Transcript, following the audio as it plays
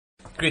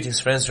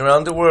Greetings, friends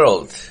around the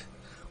world.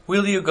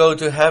 Will you go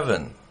to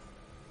heaven?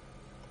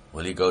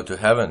 Will you go to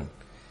heaven?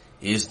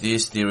 Is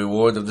this the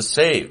reward of the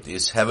saved?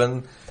 Is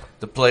heaven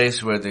the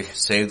place where the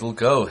saved will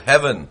go?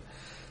 Heaven.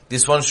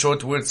 This one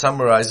short word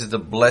summarizes the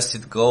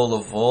blessed goal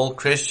of all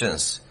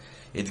Christians.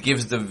 It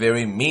gives the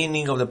very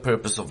meaning of the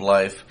purpose of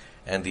life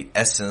and the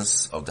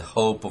essence of the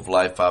hope of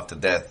life after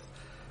death.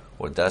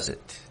 Or does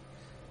it?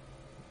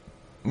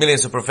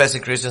 Millions of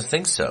professing Christians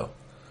think so.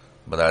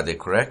 But are they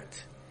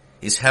correct?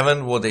 Is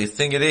heaven what they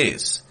think it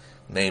is?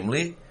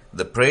 Namely,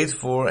 the prayed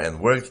for and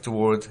worked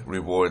toward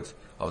reward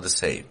of the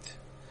saved.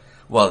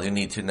 Well, you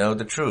need to know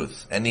the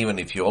truth. And even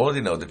if you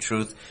already know the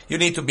truth, you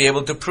need to be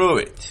able to prove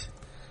it.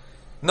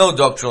 No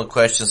doctrinal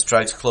question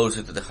strikes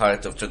closer to the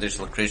heart of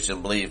traditional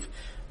Christian belief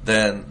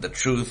than the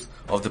truth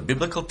of the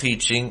biblical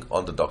teaching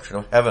on the doctrine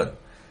of heaven.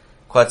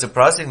 Quite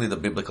surprisingly, the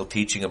biblical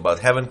teaching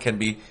about heaven can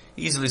be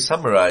easily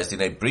summarized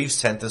in a brief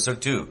sentence or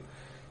two.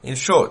 In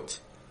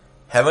short,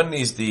 heaven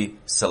is the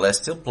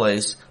celestial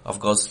place of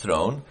God's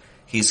throne,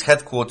 His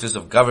headquarters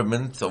of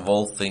government of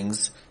all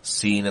things,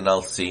 seen and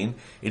unseen.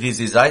 It is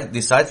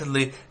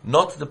decidedly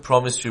not the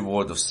promised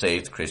reward of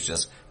saved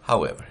Christians,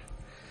 however.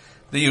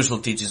 The usual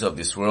teachings of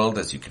this world,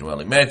 as you can well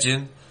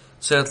imagine,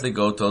 certainly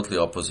go totally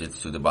opposite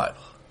to the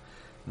Bible.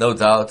 No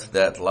doubt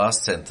that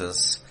last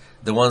sentence,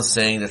 the one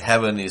saying that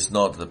heaven is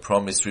not the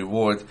promised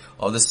reward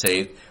of the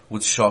saved,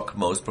 would shock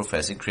most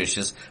professing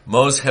Christians.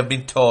 Most have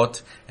been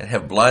taught and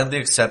have blindly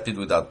accepted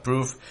without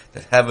proof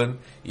that heaven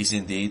is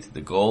indeed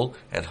the goal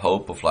and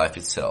hope of life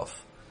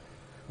itself.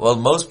 Well,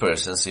 most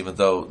persons, even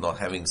though not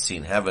having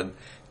seen heaven,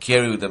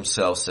 carry with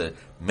themselves a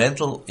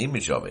mental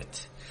image of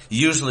it.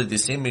 Usually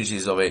this image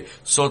is of a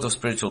sort of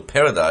spiritual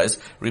paradise,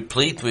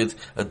 replete with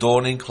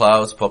adorning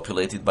clouds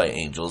populated by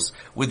angels,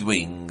 with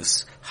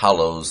wings,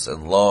 halos,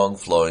 and long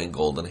flowing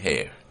golden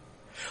hair.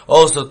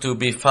 Also to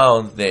be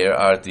found there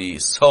are the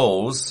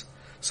souls,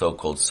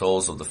 so-called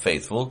souls of the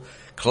faithful,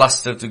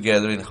 clustered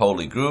together in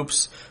holy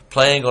groups,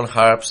 playing on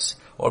harps,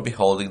 or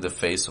beholding the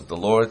face of the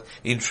Lord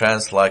in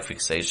trance-like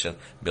fixation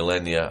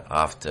millennia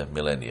after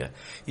millennia.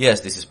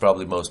 Yes, this is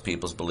probably most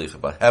people's belief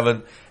about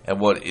heaven and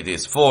what it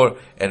is for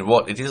and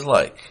what it is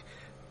like.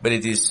 But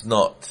it is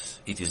not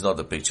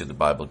the picture the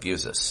Bible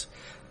gives us.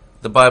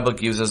 The Bible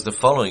gives us the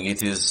following.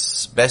 It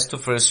is best to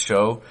first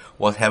show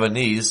what heaven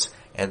is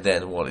and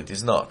then what it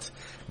is not.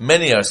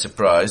 Many are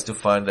surprised to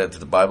find that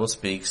the Bible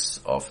speaks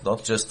of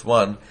not just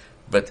one,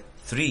 but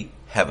three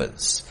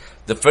heavens.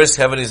 The first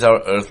heaven is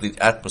our earthly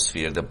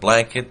atmosphere, the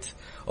blanket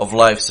of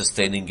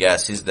life-sustaining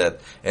gases that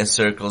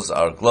encircles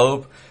our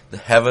globe, the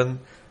heaven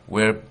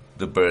where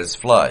the birds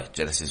fly,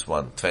 Genesis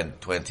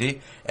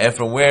 1:20, and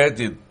from where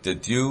the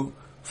dew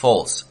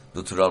falls,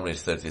 Deuteronomy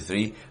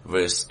 33,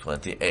 verse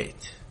 28.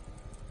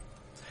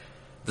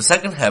 The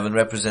second heaven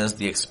represents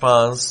the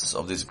expanse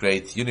of this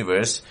great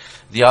universe,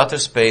 the outer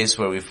space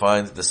where we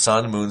find the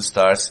sun, moon,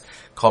 stars,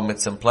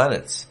 comets, and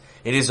planets.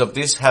 It is of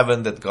this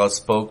heaven that God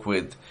spoke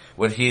with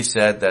when He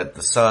said that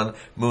the sun,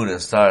 moon,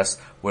 and stars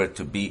were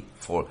to be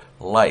for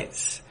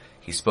lights.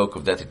 He spoke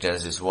of that in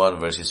Genesis 1,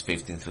 verses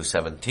 15 through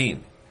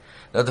 17.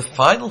 Now the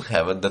final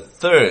heaven, the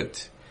third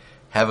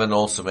heaven,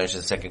 also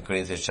mentioned 2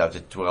 Corinthians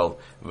chapter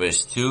 12,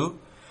 verse 2.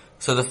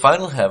 So the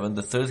final heaven,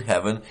 the third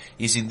heaven,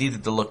 is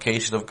indeed the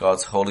location of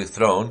God's holy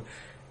throne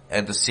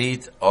and the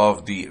seat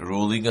of the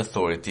ruling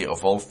authority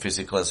of all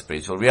physical and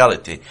spiritual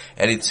reality.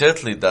 And it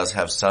certainly does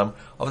have some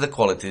of the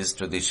qualities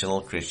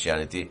traditional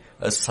Christianity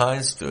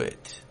assigns to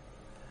it.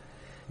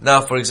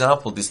 Now, for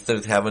example, this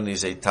third heaven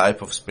is a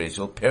type of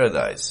spiritual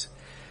paradise.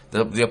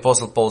 The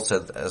Apostle Paul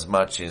said as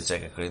much in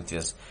 2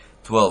 Corinthians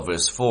 12,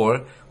 verse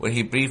 4, where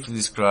he briefly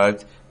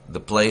described the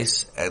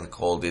place and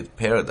called it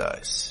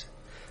paradise.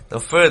 Now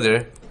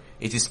further,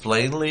 it is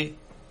plainly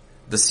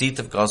the seat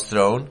of God's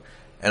throne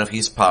and of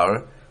His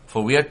power,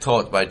 for we are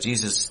taught by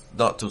Jesus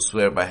not to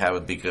swear by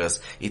heaven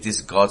because it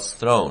is God's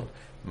throne,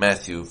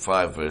 Matthew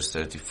 5, verse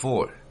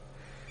 34.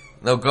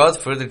 Now God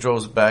further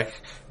draws back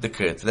the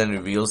curtain and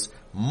reveals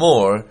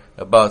more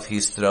about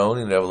His throne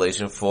in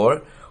Revelation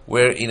 4,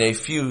 where in a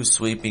few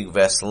sweeping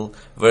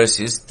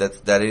verses,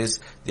 that is,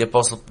 the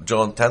Apostle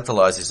John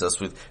tantalizes us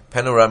with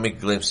panoramic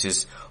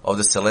glimpses of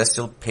the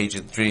celestial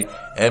pageantry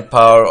and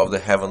power of the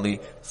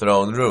heavenly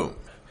throne room.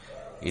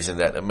 Isn't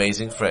that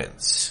amazing,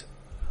 friends?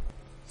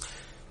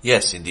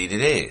 Yes, indeed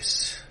it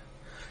is.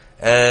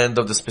 And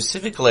of the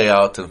specific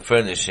layout and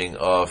furnishing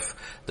of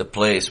the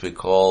place we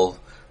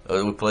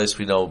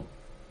know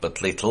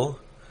but little.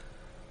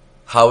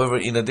 However,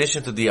 in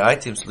addition to the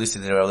items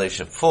listed in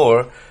Revelation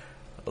 4,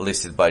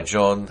 listed by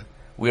John,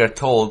 we are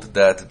told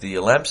that the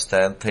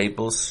lampstand,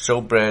 tables,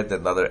 showbread,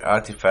 and other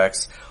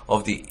artifacts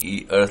of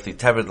the earthly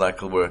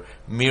tabernacle were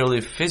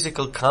merely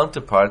physical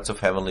counterparts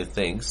of heavenly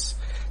things.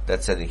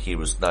 That's said in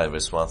Hebrews 9,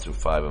 verse 1 through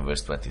 5 and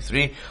verse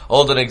 23,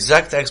 although an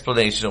exact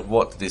explanation of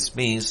what this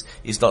means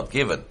is not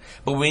given.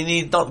 But we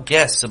need not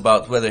guess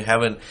about whether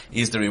heaven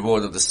is the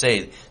reward of the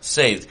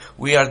saved.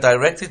 We are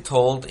directly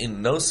told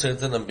in no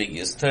certain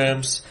ambiguous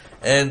terms,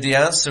 and the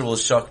answer will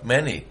shock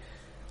many.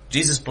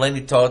 Jesus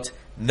plainly taught,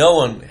 "No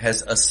one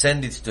has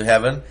ascended to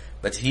heaven,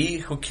 but he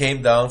who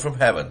came down from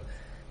heaven,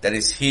 that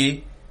is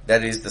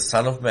the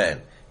Son of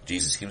Man,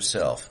 Jesus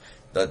himself.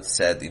 That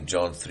said in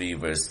John 3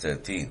 verse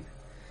 13.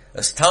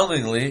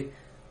 Astoundingly,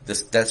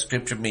 that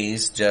scripture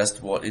means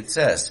just what it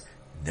says.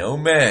 No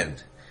man,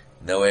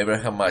 no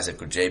Abraham, Isaac,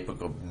 or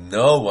Jacob,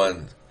 no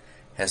one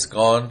has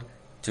gone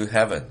to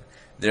heaven.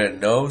 There are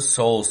no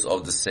souls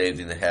of the saved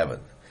in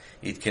heaven.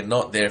 It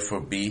cannot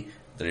therefore be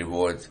the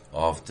reward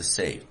of the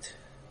saved.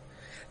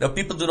 Now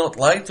people do not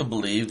like to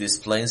believe this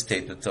plain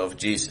statement of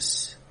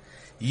Jesus.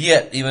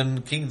 Yet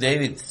even King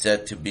David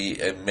said to be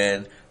a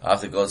man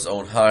after God's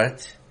own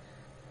heart,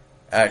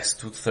 Acts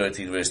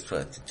 2:13 verse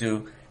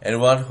 22,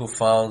 and one who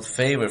found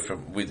favor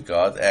with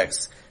God,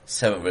 Acts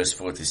 7 verse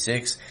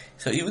 46.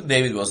 So even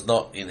David was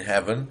not in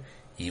heaven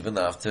even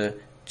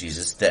after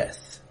Jesus'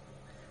 death.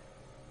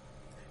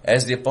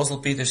 As the Apostle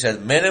Peter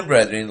said, Men and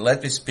brethren,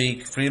 let me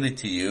speak freely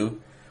to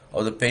you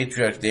of the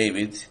patriarch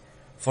David,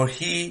 for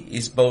he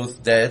is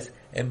both dead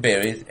and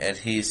buried, and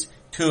his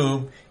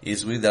tomb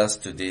is with us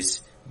to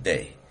this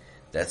day.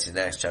 That's in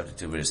Acts chapter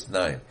 2 verse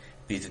 9.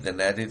 Peter then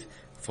added,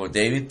 for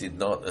David did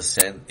not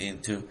ascend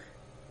into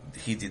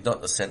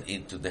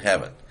the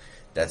heaven.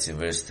 That's in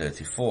verse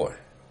 34.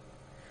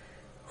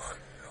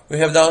 We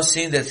have now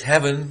seen that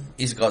heaven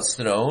is God's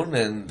throne,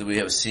 and we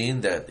have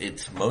seen that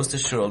it most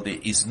assuredly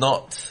is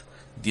not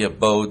the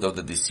abode of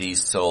the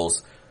deceased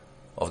souls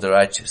of the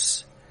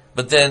righteous.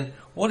 But then,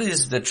 what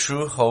is the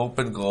true hope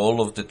and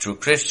goal of the true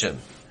Christian?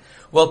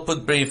 Well,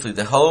 put briefly,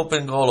 the hope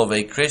and goal of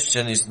a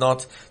Christian is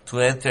not to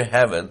enter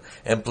heaven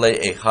and play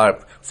a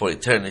harp for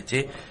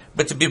eternity,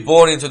 but to be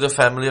born into the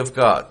family of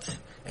God,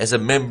 as a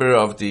member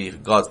of the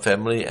God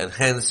family, and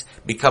hence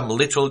become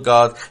literal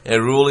God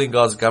and rule in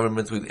God's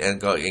government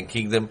and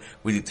kingdom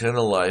with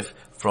eternal life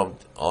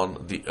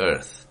on the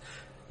earth.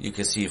 You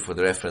can see for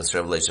the reference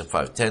Revelation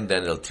 5:10,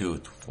 Daniel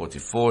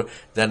 2:44,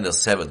 Daniel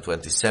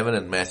 7:27,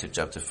 and Matthew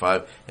chapter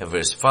 5 and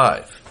verse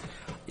 5.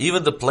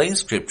 Even the plain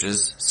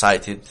scriptures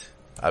cited,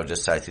 I've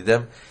just cited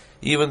them,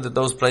 even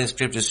those plain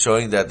scriptures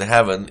showing that the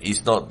heaven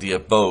is not the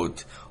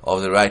abode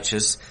of the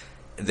righteous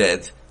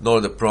dead, nor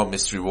the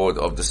promised reward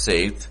of the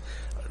saved,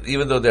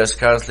 even though they are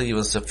scarcely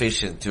even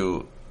sufficient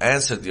to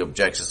answer the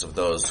objections of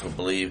those who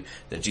believe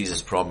that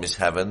Jesus promised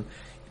heaven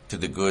to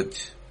the good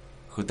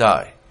who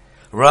die.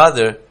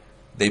 Rather,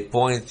 they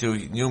point to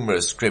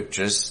numerous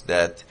scriptures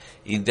that,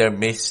 in their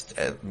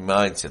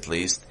minds at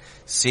least,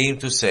 seem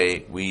to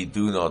say we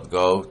do not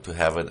go to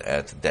heaven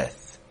at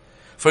death.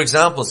 For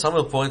example, some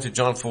will point to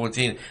John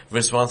 14,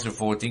 verse 1 through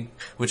 14,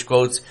 which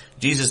quotes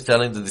Jesus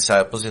telling the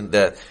disciples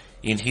that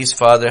in his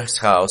Father's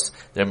house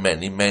there are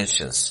many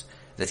mansions,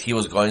 that he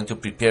was going to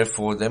prepare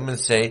for them, and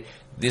say,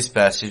 this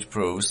passage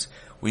proves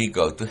we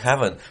go to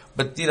heaven.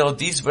 But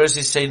these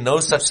verses say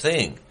no such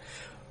thing.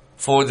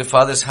 For the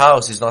Father's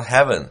house is not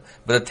heaven,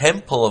 but a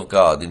temple of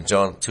God in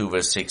John 2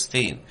 verse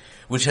 16,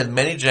 which had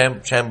many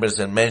chambers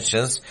and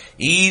mansions,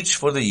 each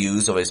for the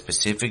use of a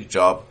specific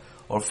job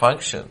or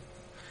function.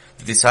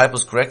 The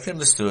disciples correctly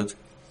understood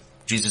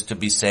Jesus to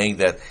be saying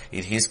that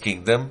in his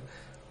kingdom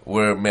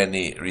were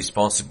many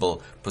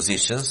responsible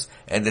positions,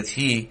 and that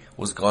he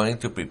was going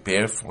to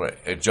prepare for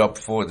a job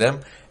for them,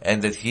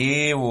 and that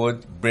he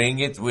would bring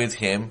it with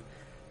him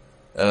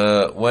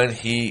when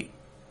he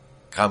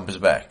comes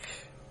back.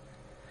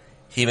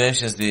 He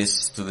mentions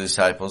this to the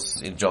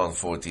disciples in John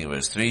 14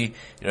 verse 3,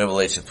 in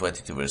Revelation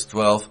 22 verse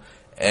 12,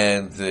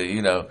 and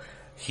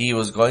he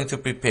was going to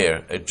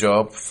prepare a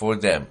job for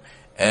them,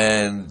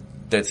 and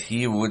that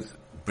he would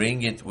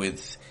bring it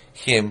with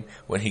him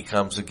when he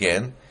comes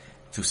again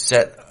to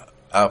set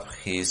up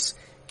his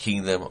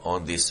kingdom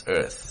on this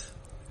earth.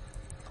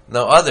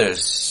 Now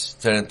others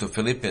turn to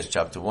Philippians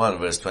chapter 1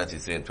 verse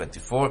 23 and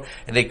 24,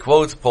 and they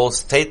quote Paul's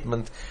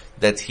statement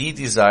that he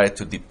desired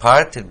to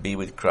depart and be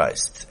with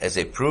Christ as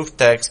a proof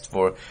text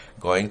for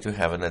going to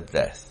heaven at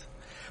death.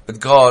 But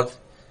God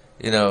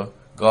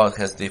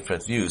has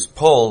different views.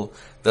 Paul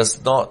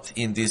does not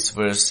in this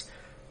verse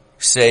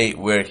say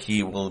where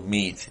he will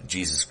meet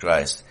Jesus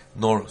Christ,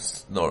 nor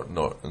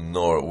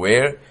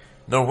where,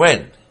 nor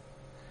when.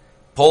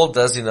 Paul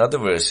does in other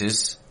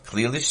verses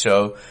clearly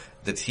show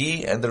that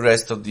he and the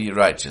rest of the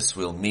righteous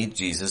will meet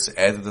Jesus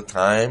at the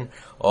time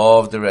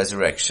of the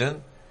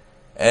resurrection,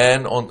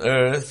 and on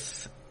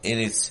earth in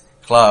its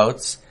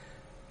clouds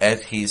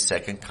at his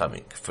second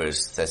coming. 1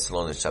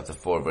 Thessalonians chapter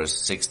 4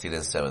 verse 16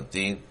 and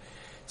 17.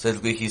 So it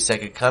will be his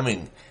second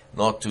coming,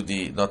 not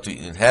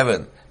in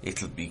heaven.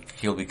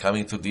 He'll be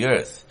coming to the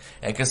earth.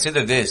 And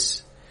consider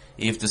this: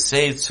 if the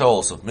saved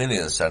souls of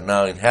millions are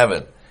now in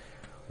heaven,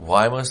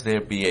 why must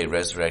there be a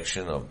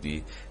resurrection of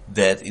the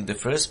dead in the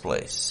first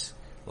place?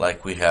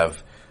 Like we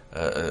have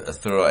a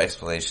thorough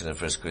explanation in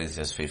 1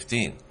 Corinthians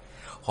 15.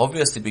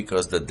 Obviously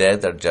because the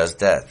dead are just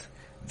dead.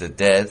 The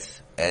dead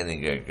and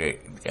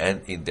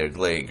in their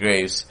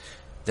graves,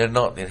 they're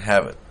not in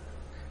heaven.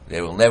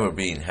 They will never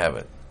be in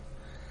heaven.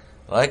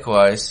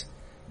 Likewise,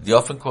 the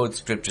often quoted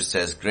scripture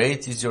says,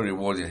 great is your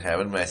reward in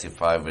heaven, Matthew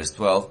 5 verse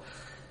 12,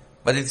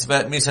 but it's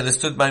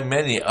misunderstood by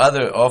many.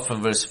 Other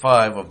often verse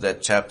 5 of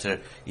that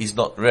chapter is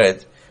not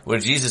read, where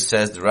Jesus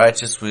says the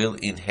righteous will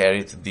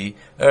inherit the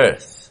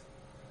earth.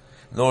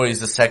 Nor is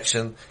the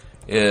section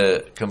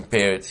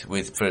compared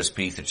with 1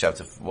 Peter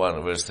chapter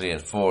 1 verse 3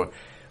 and 4,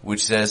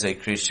 which says a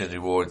Christian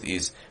reward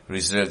is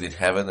reserved in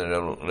heaven, and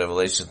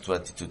Revelation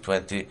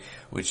 22:20,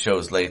 which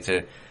shows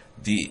later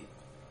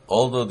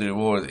although the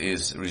reward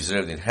is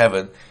reserved in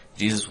heaven,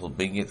 Jesus will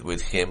bring it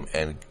with him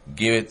and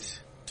give it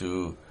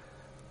to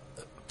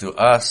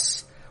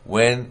us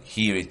when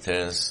he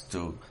returns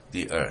to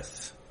the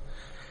earth.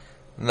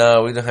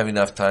 Now, we don't have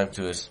enough time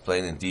to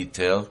explain in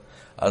detail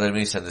other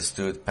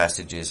misunderstood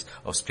passages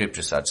of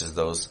Scripture, such as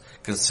those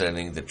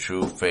concerning the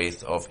true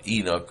faith of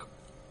Enoch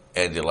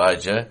and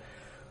Elijah,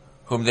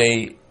 whom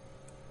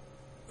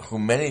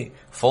many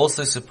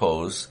falsely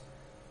suppose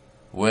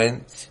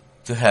went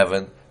to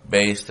heaven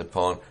based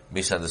upon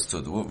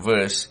misunderstood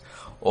verse,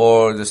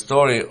 or the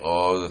story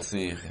of the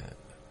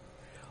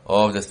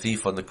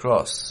thief on the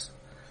cross.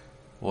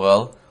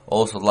 Well,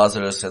 also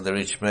Lazarus and the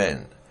rich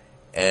man,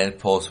 and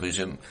Paul's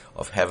vision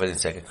of heaven in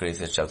 2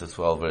 Corinthians chapter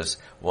 12 verse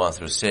 1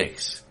 through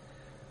 6.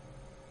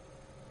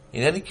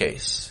 In any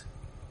case,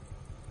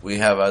 we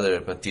have other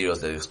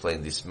materials that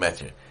explain this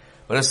matter.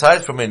 But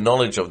aside from a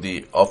knowledge of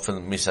the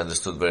often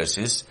misunderstood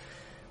verses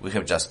we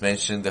have just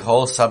mentioned, the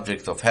whole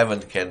subject of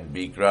heaven can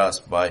be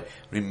grasped by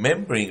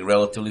remembering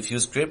relatively few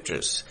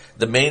scriptures.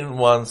 The main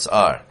ones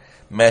are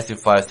Matthew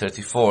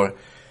 5:34,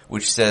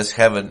 which says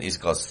heaven is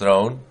God's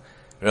throne,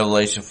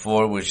 Revelation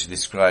 4, which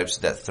describes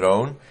that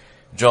throne,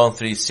 John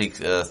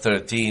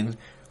 3:13,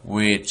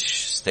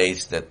 which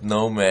states that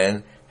no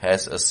man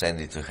has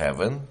ascended to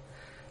heaven,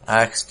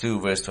 Acts 2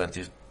 verse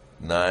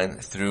 29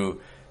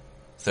 through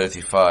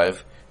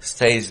 35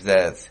 states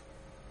that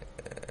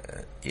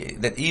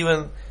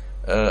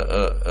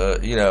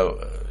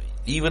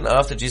even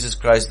after Jesus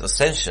Christ's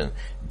ascension,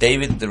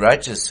 David the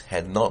righteous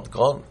had not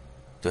gone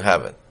to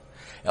heaven.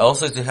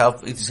 Also, it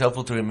is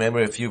helpful to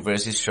remember a few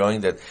verses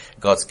showing that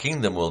God's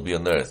kingdom will be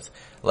on earth,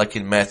 like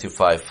in Matthew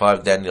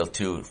 5:5, Daniel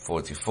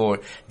 2:44,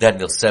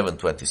 Daniel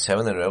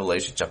 7:27, and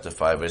Revelation chapter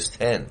 5 verse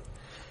 10.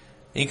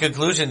 In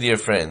conclusion, dear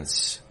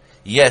friends,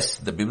 yes,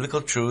 the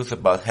biblical truth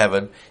about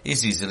heaven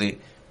is easily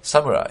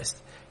summarized.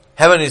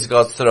 Heaven is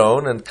God's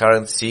throne and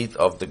current seat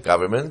of the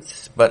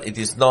government, but it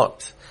is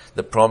not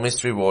the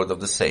promised reward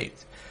of the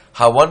saved.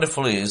 How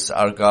wonderful is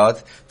our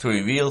God to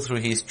reveal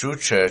through His true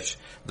church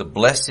the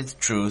blessed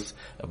truth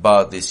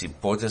about this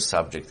important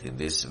subject in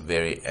this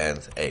very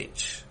end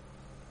age.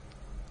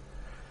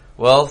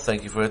 Well,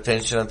 thank you for your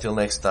attention. Until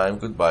next time,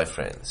 goodbye,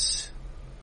 friends.